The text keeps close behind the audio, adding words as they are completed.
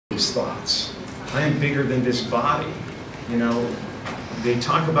these thoughts. I am bigger than this body. You know, they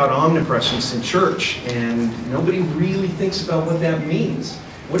talk about omnipresence in church, and nobody really thinks about what that means.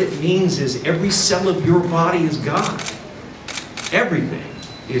 What it means is every cell of your body is God. Everything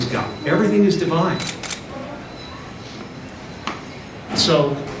is God. Everything is divine.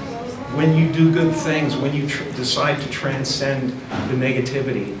 So when you do good things, when you decide to transcend the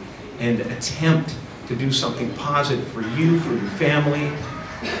negativity and attempt to do something positive for you, for your family,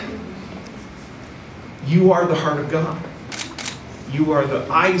 you are the heart of God. You are the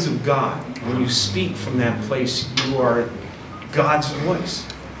eyes of God. When you speak from that place, you are God's voice.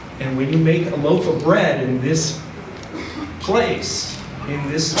 And when you make a loaf of bread in this place,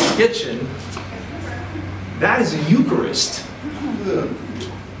 in this kitchen, that is a Eucharist.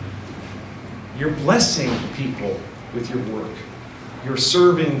 You're blessing people with your work. You're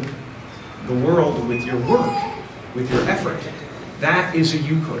serving the world with your work, with your effort. That is a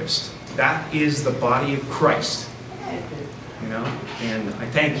Eucharist. That is the body of Christ. You know? And I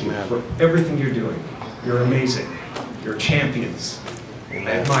thank you for everything you're doing. You're amazing. You're champions. I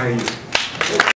admire you.